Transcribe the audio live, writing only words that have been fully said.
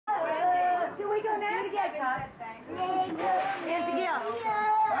again, Cut. Hands again.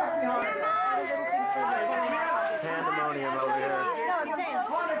 Pandemonium over here. No, I'm saying.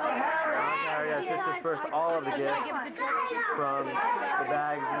 Harriet just dispersed all of the gifts from the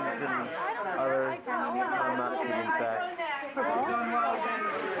bags and others. I'm not keeping track.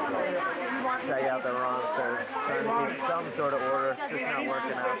 Check out the wrong start. Trying to keep some sort of order. Just not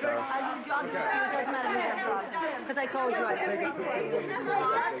working out though. Because I told you I could.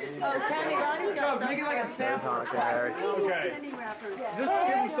 Oh, Tammy, Ronnie, go. Make it like a sample. Okay. Just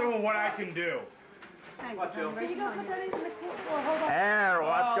give them some of what I can do. Watch you. Air,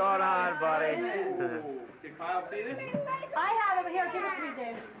 what's going on, buddy? Did Kyle see this? I have it here. Give it to me,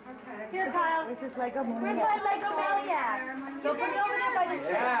 Dave. Okay. Here, Kyle. This is Lego Maniac. This is Lego Maniac. So put it over there by the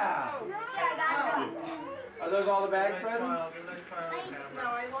chair. Are those all the bags, Fred? No,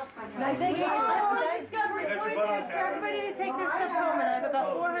 I lost my bag. I think everybody to take their stuff home, and I have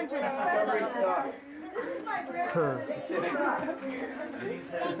about 400 stuff.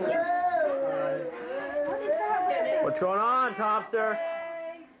 What's going on, Topster?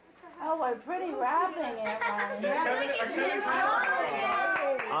 Oh, we're pretty wrapping it.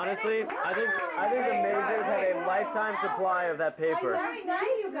 Honestly, I think the Majors have a lifetime supply of that paper. Very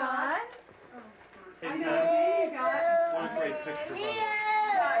nice, you guys. One great picture, brother.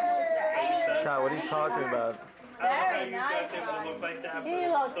 God, what are you talking about? Very nice. He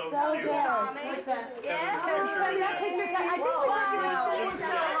looks so good. Yeah.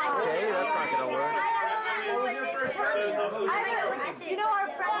 Okay, that's not gonna work. You know our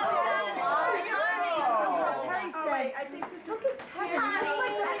friend. I think look at Terry.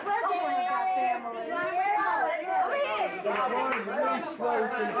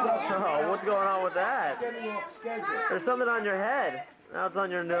 Oh, what's going on with that? There's something on your head. Now it's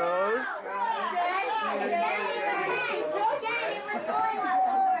on your nose.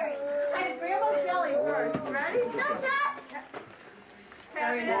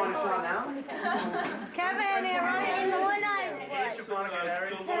 Kevin, you're running.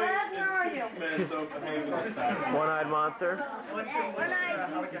 One-eyed monster.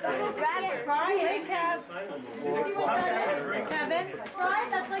 Hey, Kev. Kevin?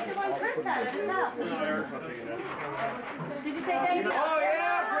 That's like the one Chris had at his house. Did you say thank you? Oh,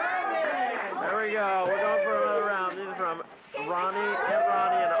 yeah, Brandon! There we go. We're going for another round. These are from Ronnie, Aunt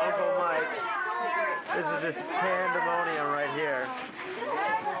Ronnie, and Uncle Mike. This is just pandemonium right here.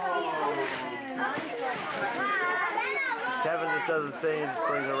 Kevin just does his thing and just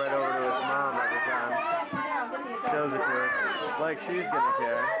brings it right over to his mom every time. Shows it to her. Like she's gonna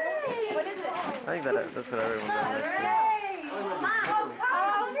care. I think that's what everyone does.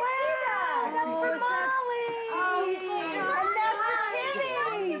 Who's Molly?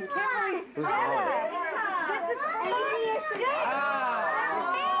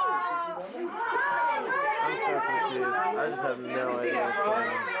 I'm so confused. I just have no idea what's going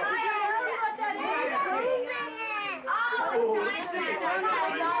on.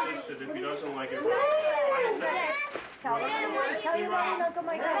 If he doesn't like it,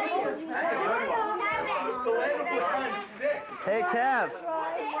 hey, Kev.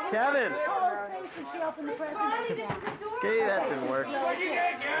 Kevin. Okay, that didn't work.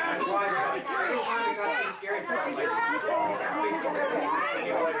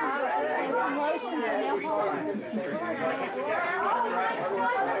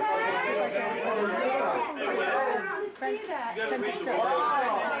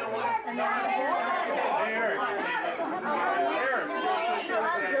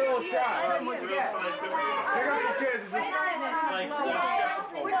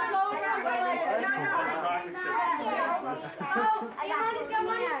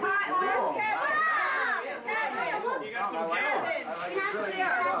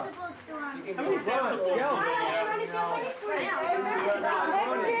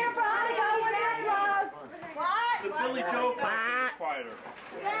 The Billy Joe fighter.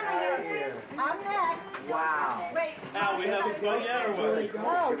 I'm next. Wow. Wait. Now we haven't go yet or what?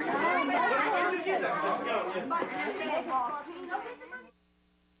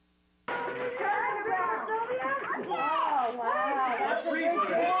 Oh, wow. That's a big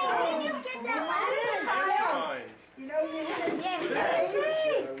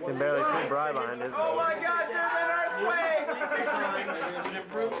You can barely see Bri behind it. Oh my God, there's an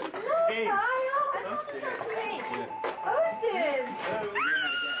earthquake! Ocean!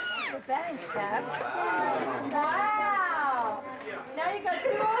 Thanks, Kev. Wow! Now you got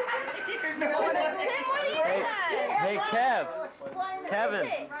two oceans? Hey, Kev. Kevin.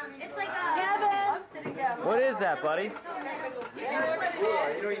 It's like Kevin! What is that, buddy? You know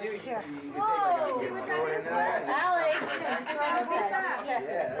what you do? Whoa! Alex!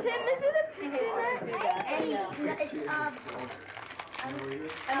 Tim, this is a picture. And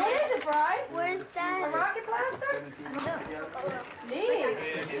what is it, Brian? Where's that? A rocket blaster? Neat.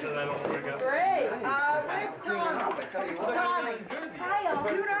 Great. Where's Tommy? Tommy. Kyle,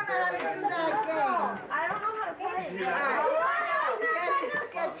 you don't know how to do that game. I don't know how to play it.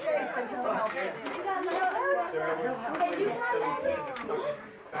 Get Jason to help you.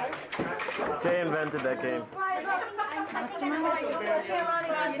 Jay invented that game.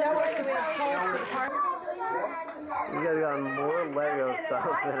 You guys got more Lego stuff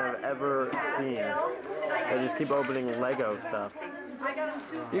than I've ever seen. They just keep opening Lego stuff.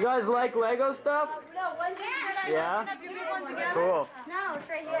 You guys like Lego stuff? Yeah? Cool. No, it's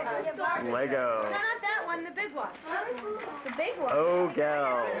right here. Lego. Not that one, the big one. The big one. Oh,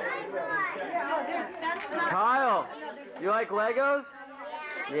 gal. Kyle, you like Legos?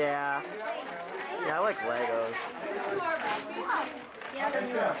 Yeah. Yeah, I like Legos.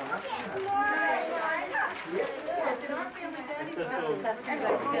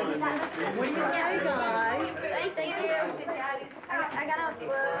 What do you say, guys? Thank you. I got a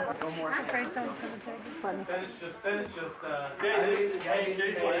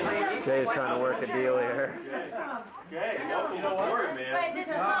Jay's trying to work a deal here. Jay, welcome aboard, man. Wait, this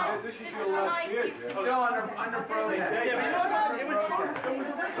is mine. This is your last year. Still under pro. Yeah, but you know what? It was fun.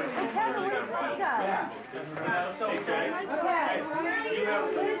 So, Jay. You have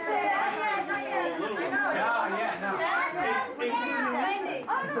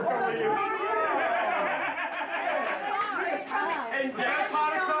and Jack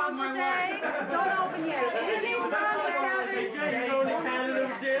Potter called my wife. Don't open yet. Hey, Jay, you're going to Canada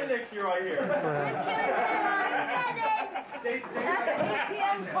with Jay next year right here. That's an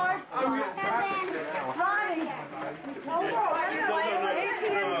ATM card slot. Ronnie.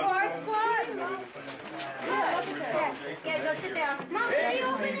 ATM card slot. Yeah, go sit down. Mom, can you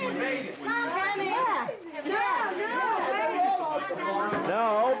open it? Mom, can you? No,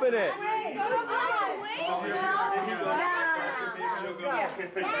 open it.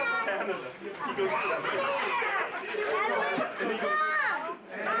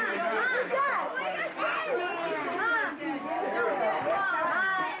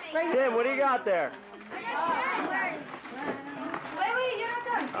 Tim, what do you got there? Wait, you're not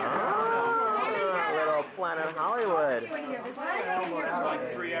done. Oh, little Planet Hollywood. Like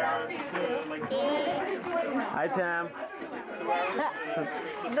 3 hours. Hi, Tam.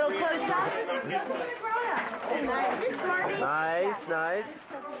 Little Costa. Nice, nice.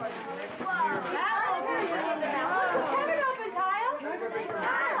 Kevin open, Kyle.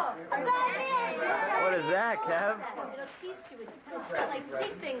 What is that, Kev? Like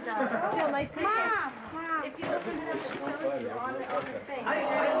stick things on it. If you open it, it shows you on the thing.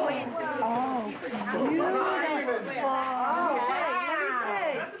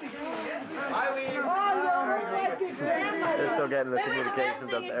 They're still getting the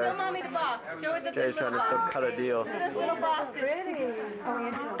communications up Show there. mommy the box. Show her the Jay's trying to still cut a deal. this little box. Pretty.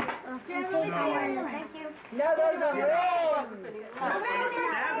 Thank you. No, those are red.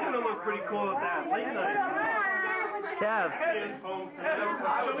 That's going to look pretty cool with that late night. Kev.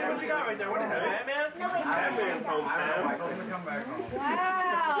 What you got right there? What is that, Batman? Batman's home, Sam.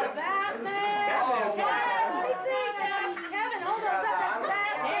 Wow, Batman. Kevin, hold on.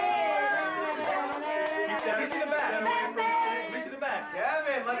 Reach in the back. Reach in the back.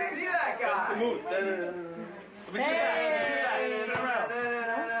 Kevin, let's see that guy. Move. Reach in the back. Turn around.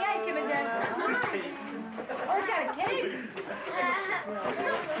 Oh, he's got a cape.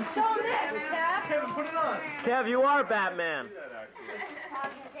 Show him this, Kev. Kevin, put it on. Kev, you are Batman.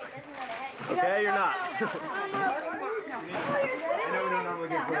 Okay, you're not. I know we don't normally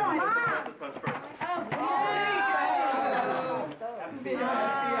get put on.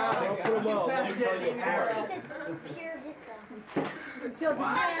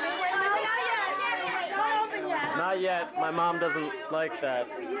 Not yet. My mom doesn't like that.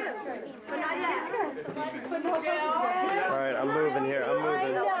 Alright, I'm moving here. I'm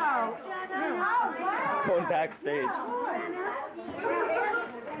moving. Going backstage.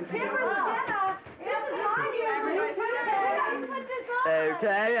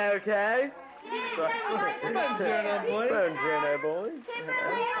 Okay, okay. Bonjour, boy. Bonjour, boy.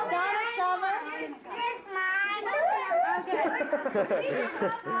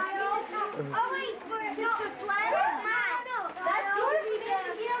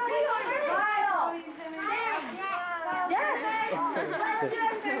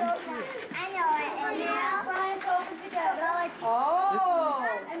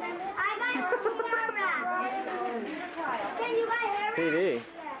 CD.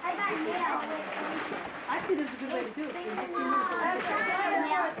 I think this is a good way to do it.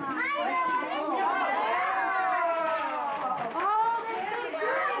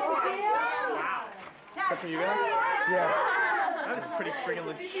 Except for you guys? Yeah. That is pretty friggin'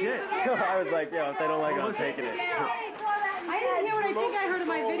 legit. I was like, yo, if they don't like it, I'm taking it. I didn't hear what I think I heard in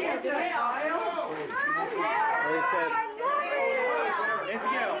my video. Did I? They said, Let's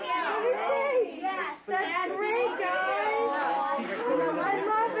go. Yes, that's great, guys. I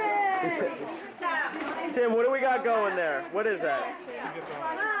love it. Tim, what do we got going there? What is that?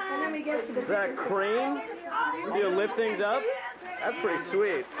 And then we get to the Is that a crane? Do you lift things up? That's pretty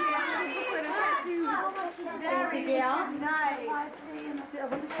sweet. Yeah. Nice.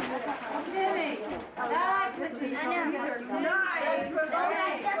 Timmy. That's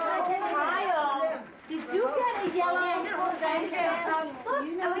Kyle, did you get a yellow?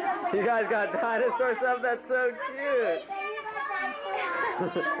 You guys got dinosaur stuff? That's so cute.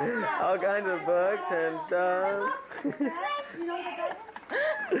 All kinds of books and stuff.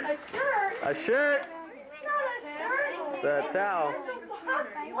 A shirt? A shirt? Not a shirt. The towel.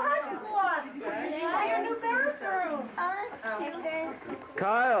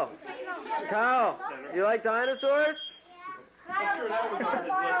 Kyle, you like dinosaurs?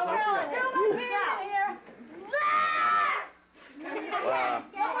 Wow.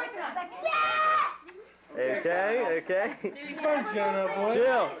 Okay.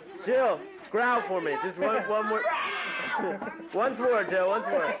 Jill, growl for me. Just one more. Once more, Jill, once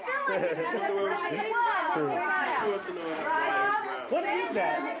more. What is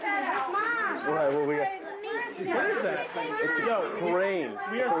that? What we got? What is that? It's a crane.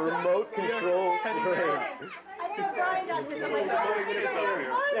 It's a remote control crane.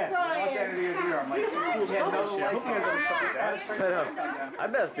 I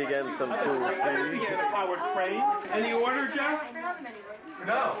best be getting some cool things. Any order, Jeff?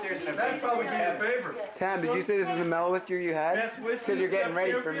 No, that's probably be a favorite. Sam, did you say this is the mellowest year you had? Best wishes. Because you're getting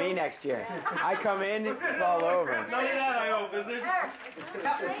ready for me next year. I come in, it's all over. None of that, I hope, is it?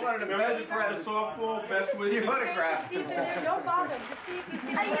 It's one of the best The softball, best wishes. photograph. Don't bother. Just see if you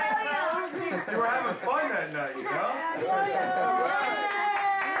can. You were having fun that night, you know?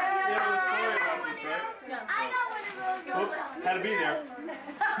 Had to be there.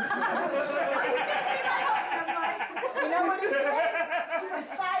 You know what he said? He was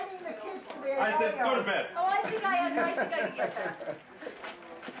fighting the kids for their I said, go to bed. Oh, I think I can get that.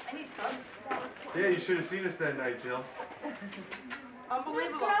 I need some. Yeah, you should have seen us that night, Jill.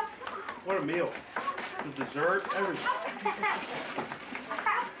 Unbelievable. What a meal. The dessert, everything.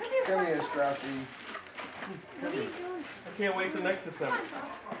 Come here, Scrappy. I can't wait till next December.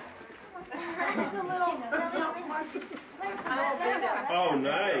 Oh,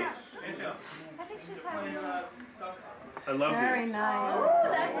 nice. I love Very these. nice. Oh,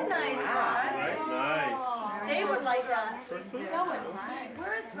 that's nice. Right? Nice. They would like that. So would nice.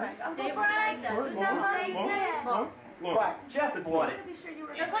 Where is Frank? They would like that. Is that like that? Look. Jeff bought it.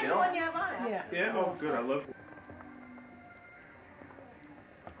 Just like the one you have on it. Yeah. Yeah, oh, good. I love it.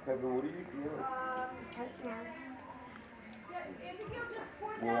 Kevin, what are you doing?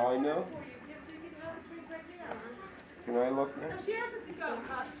 Well, I know. Can I look now? She has it to go.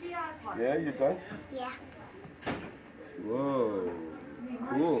 She has one. Yeah, you done? Yeah. Whoa.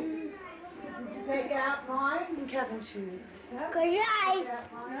 Cool. Take out mine and Kevin's shoes. Good night.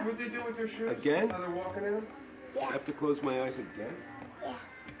 What'd they do with their shoes? Again? How they're walking in them? Yeah. I have to close my eyes again? Yeah.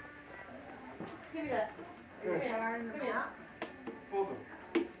 Give me that. Come here. Pull them.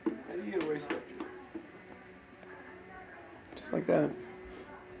 How do you get away with that? Just like that.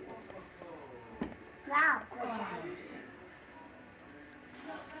 Wow.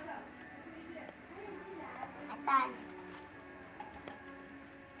 Done.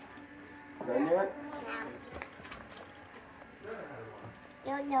 Done yet? No.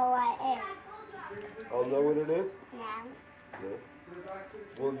 Don't know what it is. I'll know what it is? No. Yeah.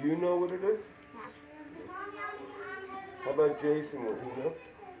 Will you know what it is? No. How about Jason? Will he know?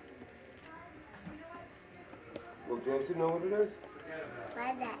 Will Jason know what it is? What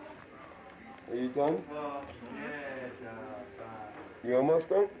is that? Are you done? You almost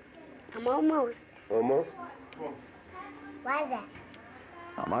done? I'm almost. Almost? What is that?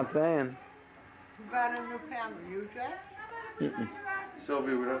 I'm not saying. You got a new family, you, Jay?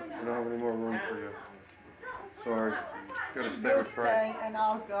 Sylvia, we don't have any more room for you. Sorry. You gotta stay with Stay Frank. and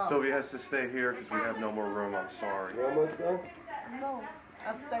I'll go. Sylvia has to stay here because we have no more room. I'm sorry. You almost done? No,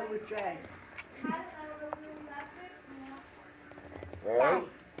 I'll stay with Jay. All right?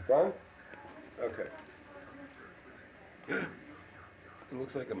 Done? Okay. It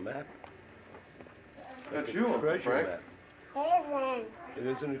looks like a map. That's you, Treasure Frank. map. It isn't. It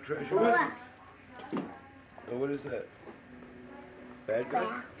isn't a treasure Who is map. And what is that? Bad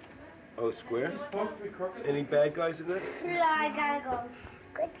guy? Oh, square? Supposed to be crooked? Any bad guys in there? No, I gotta go.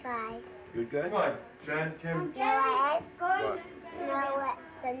 Goodbye. Good guy? Come on, Jen, Kim. You know what? What? You know what's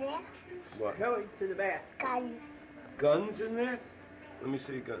in there? What? Kelly, to the back. Guns. Guns in there? Let me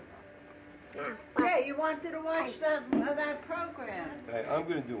see a gun. Yeah, you wanted to watch that program. Hey, I'm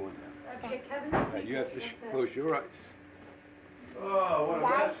gonna do one now. Okay, Kevin. Hey, you have to close your eyes. Oh, what a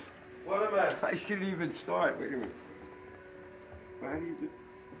mess. What a mess. I should even start. Wait a minute. How do you do?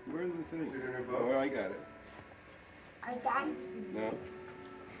 Where's the thing? Oh, I got it. Are you done? No.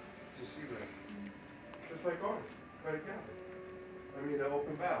 Just see that. Just like ours. Right again. I mean, an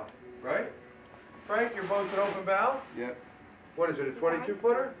open bow. Right? Frank, your boat's an open bow? Yep. What is it, a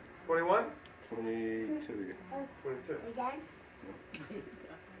 22-footer? 21? 22. 22. You done?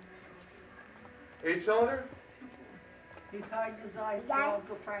 8-cylinder? He's hiding his eyes so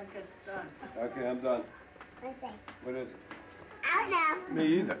Uncle Frank is done. Okay, I'm done. What's that? What is it? I don't know. Me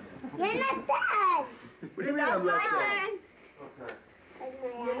either. You're not done. What do you mean I'm not done? Okay.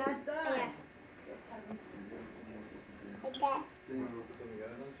 You're not done. Okay.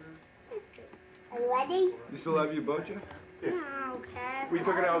 Are you ready? You still have your boat, Jeff? Okay. We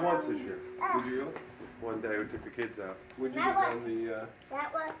took it out once this year. Did you really? One day we took the kids out. What'd you do down the,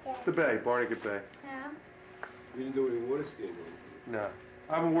 That was it. The bay, Barnegat Bay. Yeah. you didn't do any water skiing? No.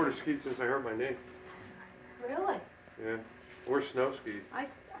 I haven't water skied since I hurt my knee. Really? Yeah. Or snow skied. I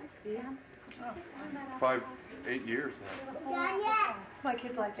see him. 5, 8 years now. Done yet? My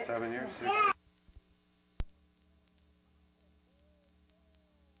kids like it. 7 years, 6 Yeah.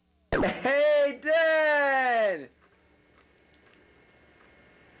 Hey, Dad!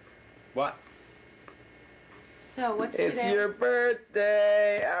 What? So what's It's today? your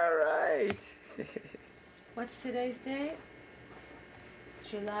birthday. All right. What's today's date?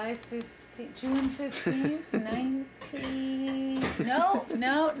 July 15th, June 15th, 19. No.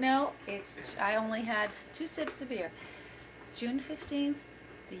 I only had 2 sips of beer. June 15th,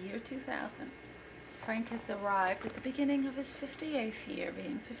 the year 2000. Frank has arrived at the beginning of his 58th year,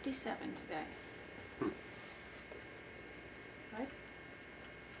 being 57 today. Right?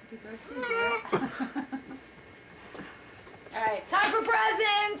 Happy birthday, dear. All right, time for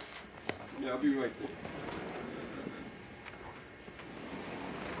presents! Yeah, I'll be right there.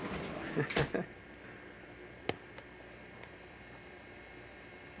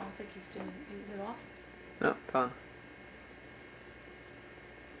 I don't think he's doing. Is it off? No, it's on.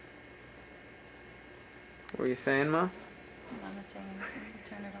 What were you saying, Mom? I'm not saying anything.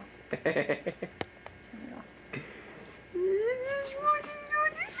 Turn it off. Turn it off.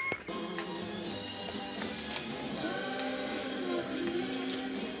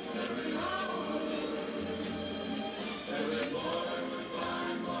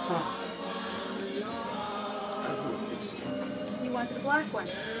 You wanted a black one.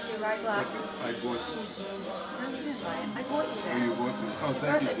 Here's your right glasses. I bought this. No, you didn't buy it. I bought you Oh, that. you bought this? Oh, It's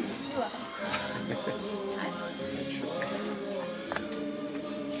thank worth you. it. You're welcome.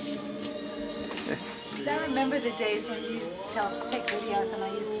 I remember the days when you used to take videos and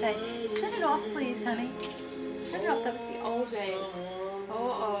I used to say, turn it off please, honey. Turn it off. That was the old days.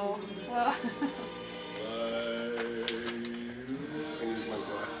 Oh. I need my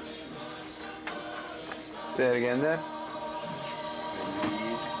glasses. Say it again, Dad. I need my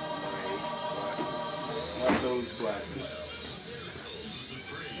glasses. Not those glasses.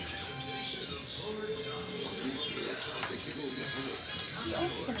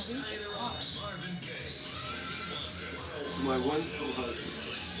 My wonderful husband.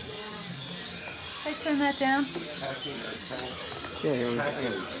 Can I turn that down? Packing a tank. Yeah, you want me to?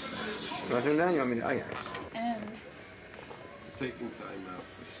 Packing. You want to turn it down? You want me to? I got it. And Taking time out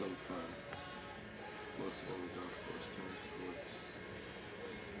for some fun. Mostly on the golf course, tennis courts.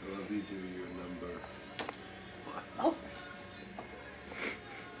 I love you, do your number. oh,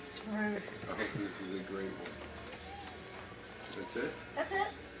 screwed. I hope this is a great one. That's it? That's it.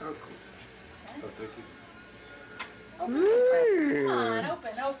 Oh, cool. Oh, thank you. Open the presents. Come on,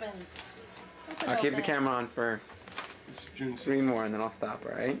 open. I'll keep the open. camera on for It's June 6th. 3 more and then I'll stop,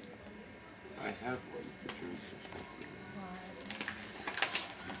 all right? I have one for June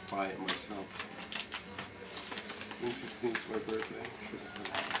 6th. Buy it myself. June 15th is my birthday. Should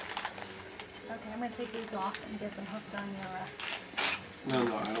have Okay, I'm gonna take these off and get them hooked on your. No,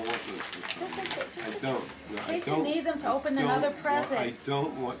 I don't want those. Just I don't. No, in I case you don't. need them to open don't another want- present. I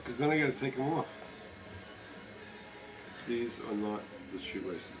don't want, because then I gotta take them off. These are not the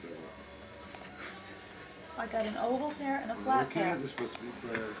shoelaces I want. I got an oval pair and a flat Okay, pair. this supposed to be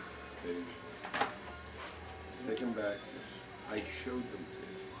brown beige. Take them back. I showed them to you.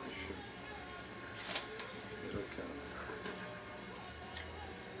 I showed. They don't count.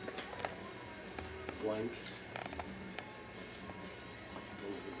 Blank.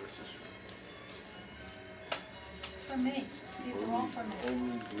 This is for me. These are all for me.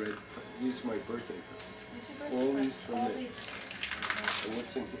 Only red. These are my birthday These are presents. good. All these for All me. these. And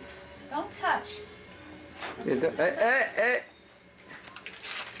what's in here? Don't touch. Hey.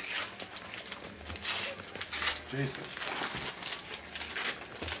 Jason,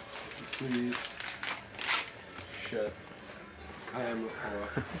 please shut camera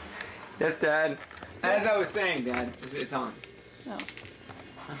off. Yes, Dad. As I was saying, Dad, it's on. Oh.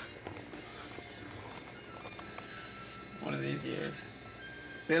 One of these years.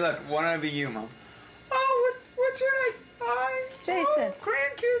 Hey, look, why don't I be you, Mom? Oh, what should I? Jason.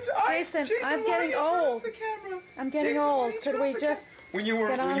 Grandkids. Jason, I'm getting old. I'm getting old. Could we just When you were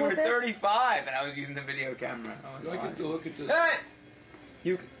get on with this? 35 and I was using the video camera. I was Look at this. Hey!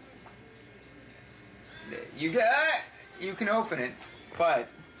 You can open it, but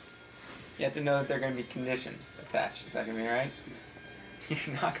you have to know that there are going to be conditions attached. Is that going to be alright?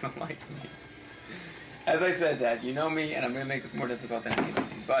 You're not going to like me. As I said, Dad, you know me, and I'm going to make this more difficult than anything,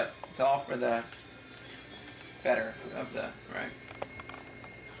 but it's all for the better of the, right?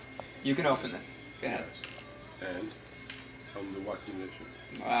 You can open this. Go ahead. And under what conditions?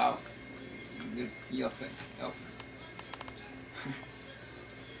 Wow. You'll see. Open it.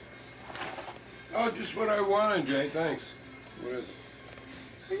 Oh, just what I wanted, Jay. Thanks. What is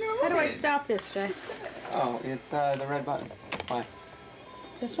it? How do I stop this, Jay? Oh, it's the red button. Why?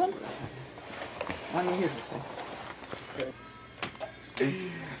 This one? Let me use this thing.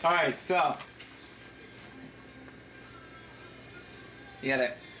 Alright, so. You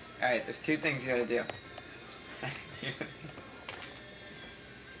gotta. Alright, there's two things you gotta do.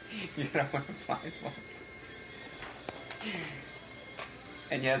 You gotta wear a blindfold.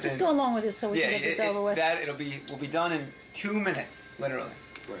 And you have Just to. go along with this so we can get this over with. We'll be done in 2 minutes, literally.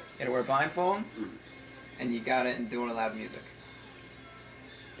 Right. You gotta wear a blindfold, and you gotta endure loud music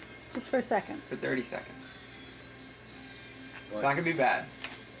Just for a second. for 30 seconds. It's not gonna be bad.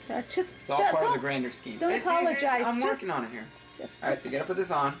 Just It's all part of the don't, grander scheme. don't apologize, I'm just- working on it here. just Alright, so you gotta put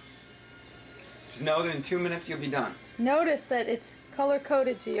this on. Just know that in 2 minutes you'll be done. notice that it's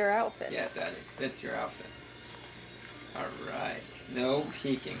color-coded to your outfit. Yeah, that fits your outfit. Alright. No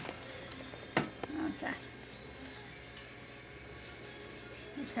peeking. Okay.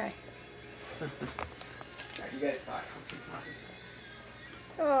 Okay. Alright, you guys talk.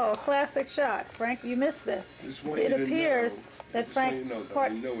 Oh, classic shot. Frank, you missed this. Just See, want it you to appears know, that just Frank, want you to know that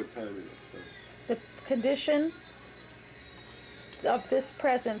part, we know what time it is. So. the condition of this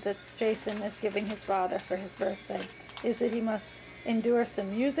present that Jason is giving his father for his birthday is that he must endure some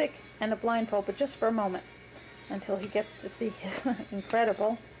music and a blindfold, but just for a moment, until he gets to see his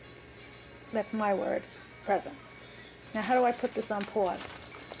incredible, that's my word, present. Now, how do I put this on pause?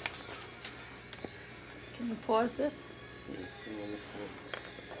 Can you pause this?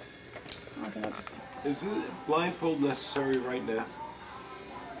 I don't know. Is the blindfold necessary right now?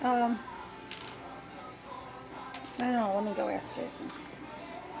 I don't know. Let me go ask Jason.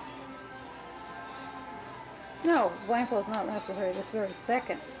 No, blindfold's not necessary this very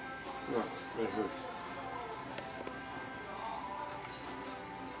second. No, it hurts.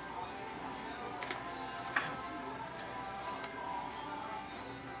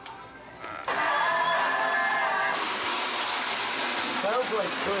 Sounds like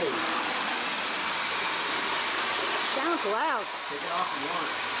free. Sounds loud. Take it off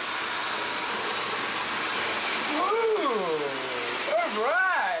Ooh!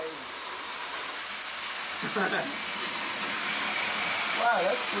 Alright! Wow,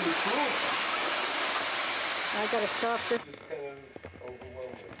 that's pretty cool. I gotta stop this. Just kind of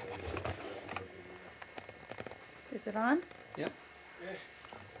overwhelming. Is it on? Yep. Yes.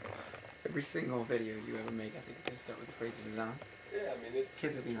 Every single video you ever make, I think it's gonna start with the phrase "is on." Yeah, I mean, it's,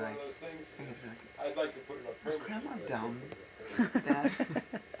 Kids will it's be one like, of those things. kids will be I'd like to put it up Was permanently. Grandma but I dumb? can't put it up.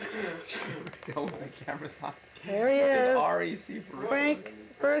 Dad. Don't the camera's on. There he is. REC for Frank's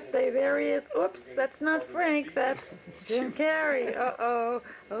birthday. There he is. Oops, that's not Frank. That's Jim Carrey. Uh-oh.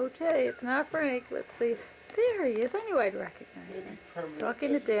 Okay, it's not Frank. Let's see. There he is. I knew I'd recognize him. Talking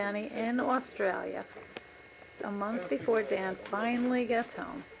to Danny in Australia a month before Dan finally gets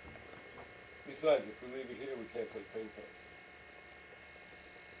home. Besides, if we leave it here, we can't play ping pong.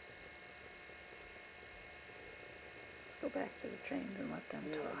 Let's go back to the trains and let them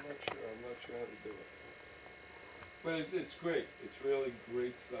Yeah, talk. I'm not sure how to do it. But it's great. It's really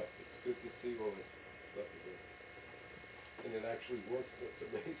great stuff. It's good to see all this stuff again. And it actually works. That's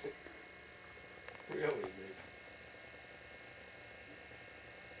amazing. Really amazing.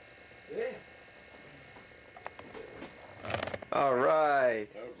 Yeah. Alright.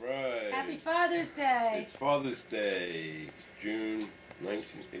 All right. Happy Father's Day. It's Father's Day, June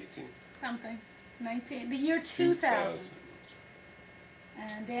 1918. Something. The year 2000.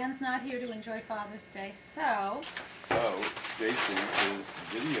 And Dan's not here to enjoy Father's Day, so... So, Jason is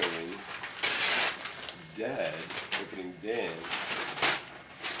videoing Dad opening Dan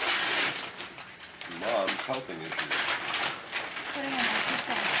Mom's helping issues. Putting in my 2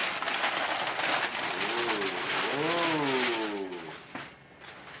 cents. Whoa.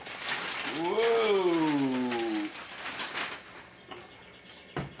 Whoa.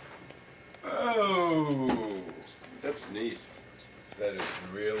 Oh. That's neat. That is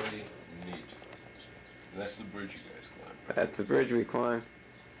really neat. And that's the bridge you guys climb. That's the bridge we climb.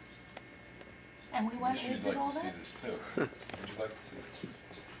 And we went, we You'd did like all to see that? this too. Would you like to see this?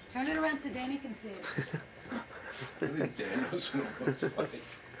 Turn it around so Danny can see it. I think Dan knows what it looks like.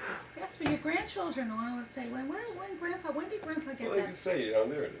 Yes, but your grandchildren want to say, when did Grandpa get Well, they that? can say, you know,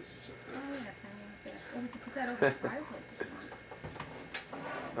 there it is. It's up Oh, there. yes, I mean, or we could put that over the fireplace if you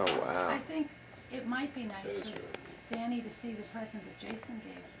want. Oh, wow. I think it might be nice That is for really Danny to see the present that Jason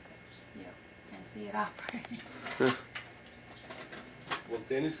gave you and see it operate. Well,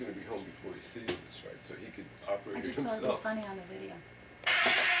 Danny's going to be home before he sees this, right? So he could operate I it just thought it'd be himself. funny on the video.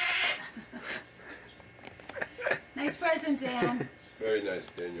 Nice present, Dan. Very nice,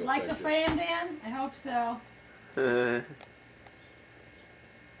 Daniel. Like the Thank you. frame, Dan? I hope so.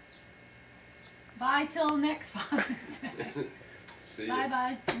 Bye till next Father's Day. See you.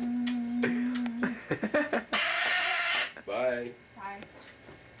 Bye-bye. Bye. Bye.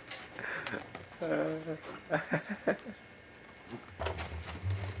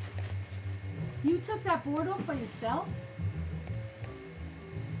 You took that board off by yourself?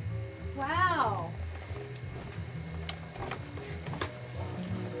 Wow.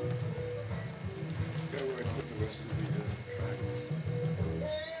 Go where I put the rest of the track.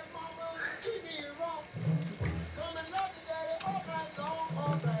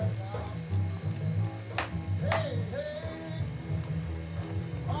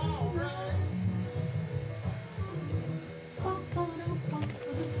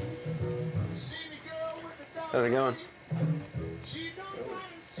 How's it going?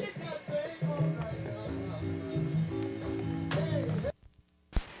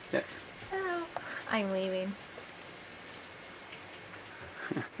 Yeah. Hello. I'm leaving.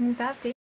 Baptiste.